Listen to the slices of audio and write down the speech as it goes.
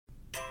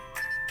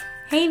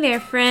Hey there,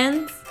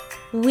 friends.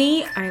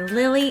 We are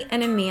Lily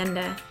and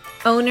Amanda,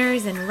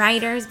 owners and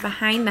writers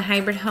behind the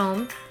hybrid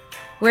home.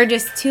 We're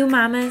just two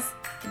mamas,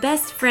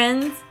 best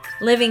friends,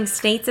 living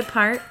states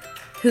apart,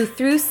 who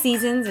through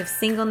seasons of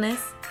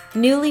singleness,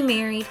 newly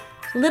married,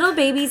 little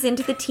babies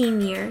into the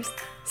teen years,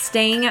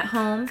 staying at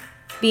home,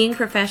 being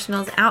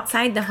professionals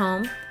outside the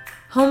home,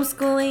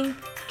 homeschooling,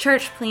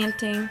 church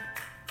planting,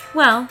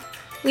 well,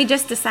 we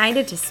just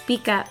decided to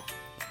speak up.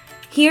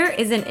 Here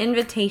is an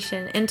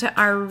invitation into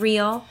our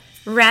real,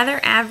 rather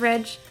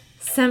average,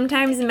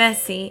 sometimes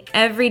messy,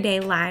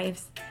 everyday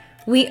lives.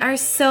 We are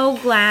so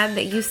glad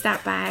that you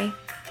stopped by.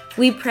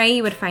 We pray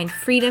you would find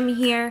freedom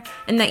here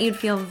and that you'd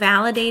feel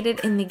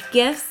validated in the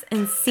gifts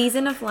and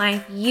season of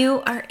life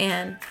you are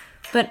in,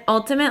 but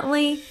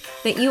ultimately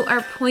that you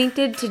are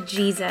pointed to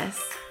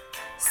Jesus.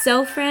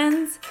 So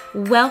friends,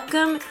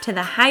 welcome to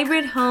the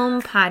Hybrid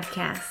Home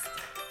Podcast.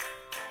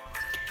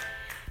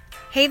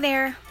 Hey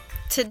there.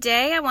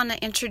 Today I want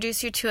to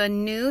introduce you to a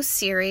new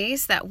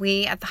series that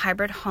we at the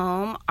Hybrid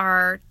Home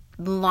are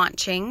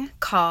launching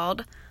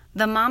called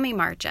The Mommy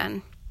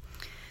Margin.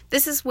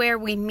 This is where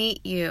we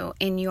meet you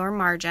in your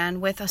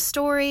margin with a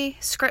story,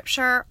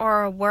 scripture,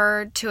 or a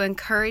word to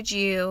encourage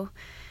you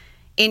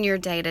in your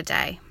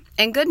day-to-day.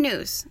 And good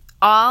news,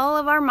 all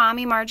of our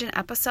Mommy Margin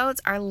episodes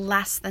are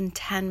less than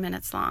 10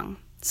 minutes long.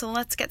 So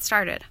let's get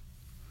started.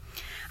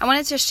 I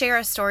wanted to share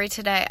a story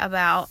today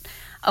about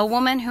a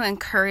woman who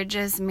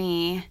encourages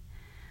me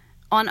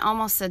on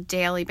almost a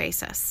daily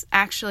basis,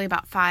 actually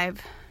about 5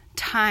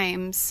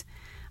 times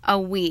a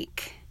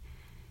week.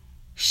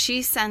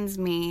 She sends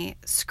me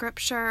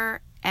scripture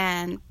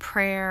and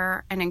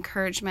prayer and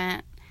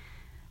encouragement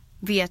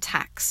via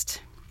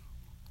text.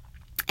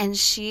 And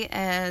she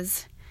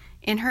is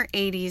in her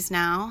 80s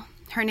now.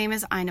 Her name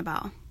is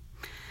Inabelle.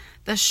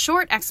 The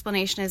short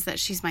explanation is that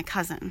she's my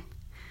cousin.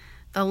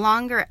 The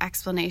longer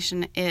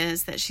explanation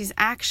is that she's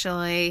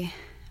actually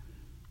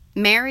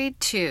married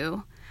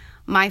to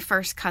my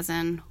first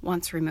cousin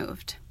once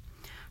removed.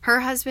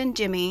 Her husband,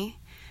 Jimmy,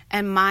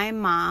 and my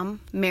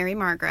mom, Mary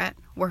Margaret,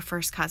 were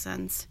first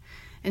cousins.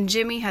 And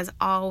Jimmy has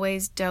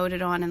always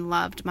doted on and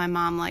loved my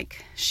mom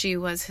like she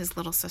was his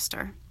little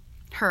sister.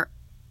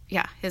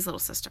 His little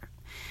sister.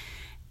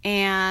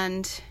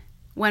 And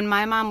when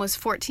my mom was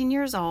 14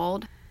 years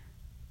old,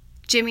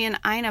 Jimmy and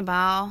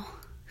Inabelle,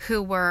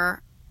 who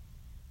were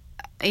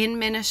in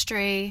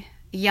ministry,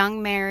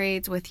 young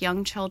marrieds with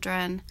young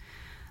children,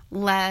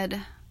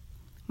 led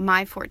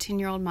my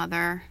 14-year-old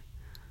mother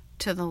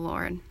to the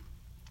Lord.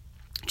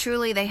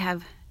 Truly, they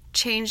have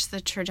changed the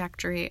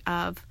trajectory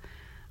of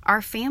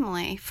our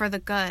family for the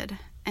good,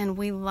 and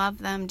we love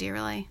them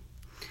dearly.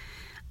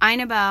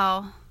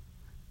 Inabelle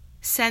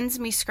sends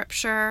me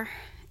scripture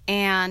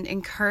and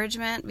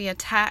encouragement via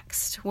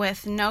text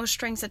with no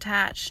strings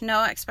attached,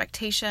 no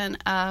expectation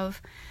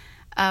of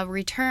a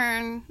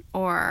return,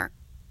 or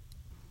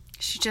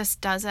she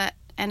just does it,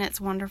 and it's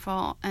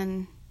wonderful.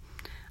 And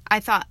I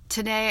thought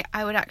today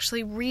I would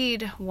actually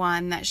read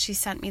one that she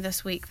sent me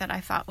this week that I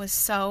thought was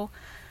so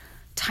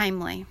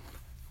timely.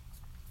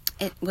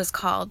 It was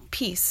called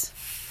Peace.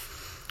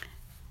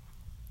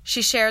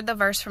 She shared the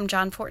verse from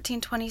John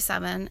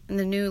 14:27 in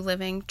the New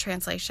Living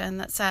Translation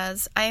that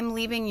says, "I am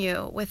leaving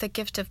you with a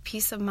gift of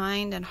peace of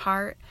mind and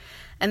heart,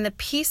 and the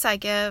peace I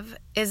give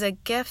is a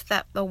gift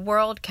that the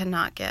world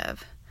cannot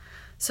give.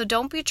 So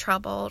don't be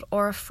troubled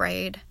or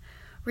afraid.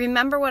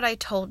 Remember what I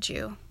told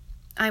you.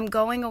 I'm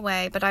going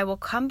away, but I will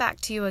come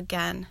back to you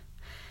again.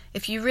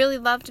 If you really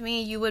loved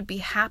me, you would be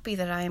happy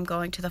that I am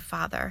going to the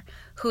Father,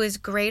 who is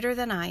greater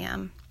than I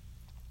am.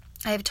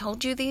 I have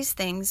told you these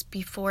things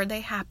before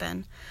they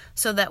happen,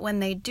 so that when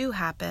they do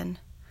happen,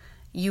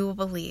 you will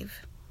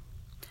believe."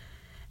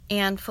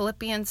 And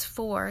Philippians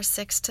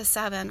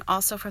 4:6-7,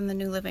 also from the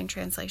New Living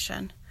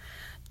Translation.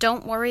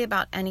 "Don't worry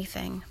about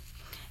anything.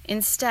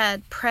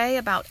 Instead, pray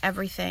about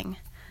everything.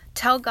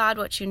 Tell God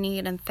what you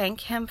need and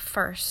thank Him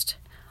first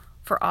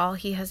for all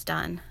He has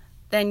done.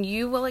 Then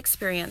you will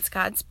experience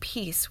God's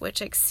peace,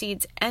 which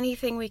exceeds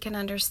anything we can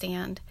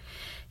understand.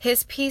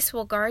 His peace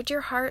will guard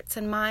your hearts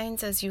and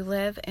minds as you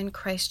live in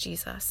Christ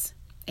Jesus.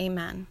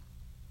 Amen."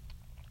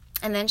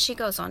 And then she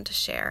goes on to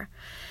share,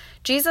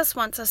 Jesus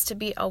wants us to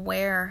be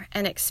aware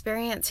and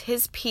experience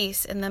His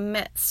peace in the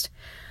midst.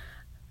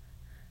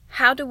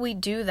 How do we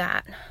do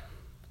that?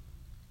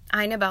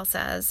 Inabelle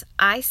says,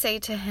 "I say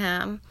to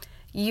Him,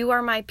 'You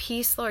are my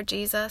peace, Lord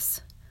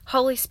Jesus.'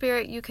 Holy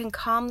Spirit, you can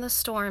calm the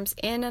storms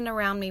in and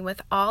around me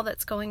with all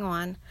that's going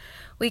on.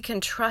 We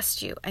can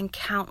trust you and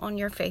count on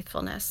your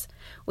faithfulness.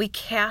 We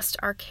cast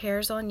our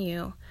cares on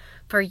you,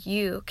 for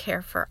you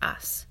care for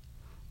us.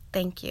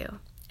 Thank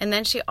you." And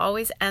then she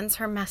always ends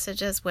her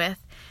messages with,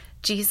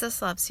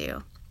 "Jesus loves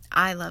you.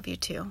 I love you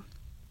too."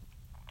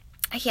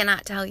 I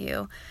cannot tell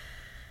you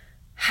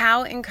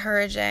how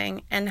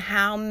encouraging and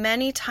how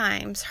many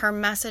times her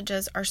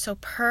messages are so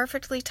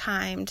perfectly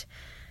timed,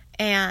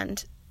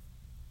 and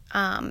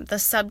the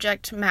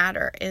subject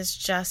matter is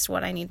just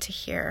what I need to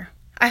hear.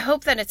 I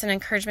hope that it's an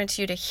encouragement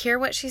to you to hear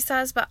what she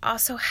says, but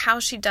also how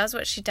she does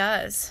what she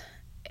does.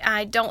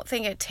 I don't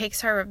think it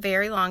takes her a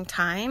very long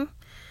time,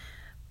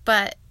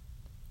 but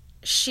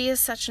she is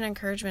such an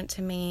encouragement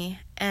to me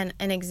and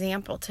an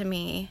example to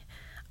me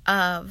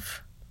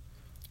of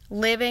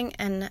living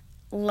and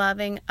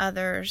loving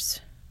others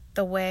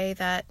the way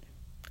that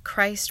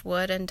Christ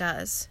would and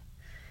does.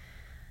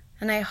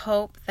 And I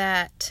hope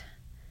that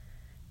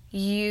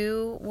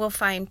you will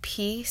find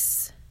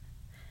peace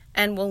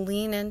and will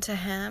lean into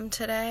Him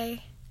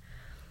today,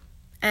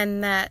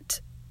 and that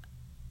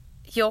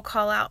you'll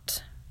call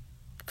out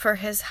for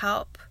His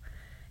help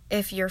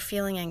if you're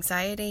feeling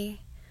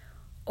anxiety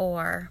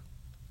or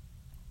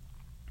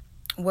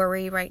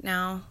worry right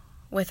now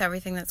with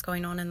everything that's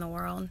going on in the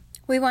world.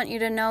 We want you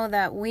to know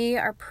that we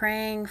are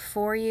praying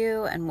for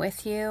you and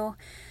with you.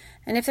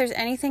 And if there's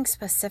anything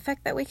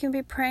specific that we can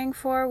be praying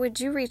for, would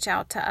you reach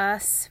out to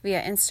us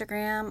via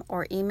Instagram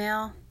or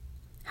email?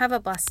 Have a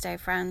blessed day,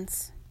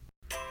 friends.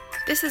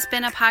 This has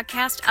been a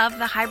podcast of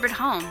The Hybrid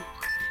Home.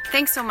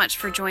 Thanks so much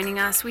for joining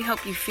us. We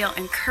hope you feel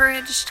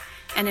encouraged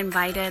and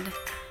invited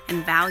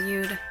and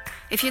valued.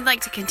 If you'd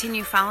like to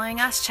continue following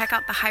us, check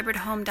out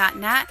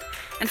thehybridhome.net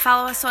and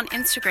follow us on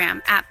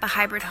Instagram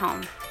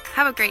 @thehybridhome.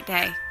 Have a great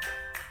day.